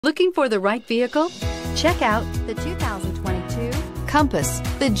Looking for the right vehicle? Check out the 2022 Compass.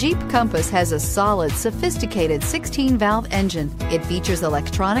 The Jeep Compass has a solid, sophisticated 16-valve engine. It features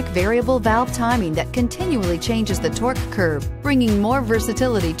electronic variable valve timing that continually changes the torque curve, bringing more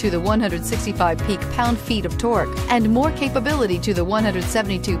versatility to the 165 peak pound-feet of torque and more capability to the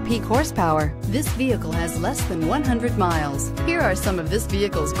 172 peak horsepower. This vehicle has less than 100 miles. Here are some of this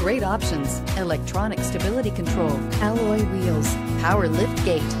vehicle's great options: electronic stability control, alloy wheels, power lift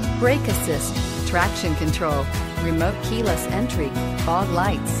gate, brake assist, traction control, remote keyless entry, fog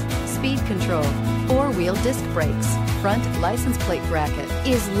lights, speed control, four-wheel disc brakes, front license plate bracket.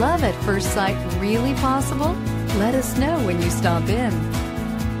 Is love at first sight really possible? Let us know when you stop in.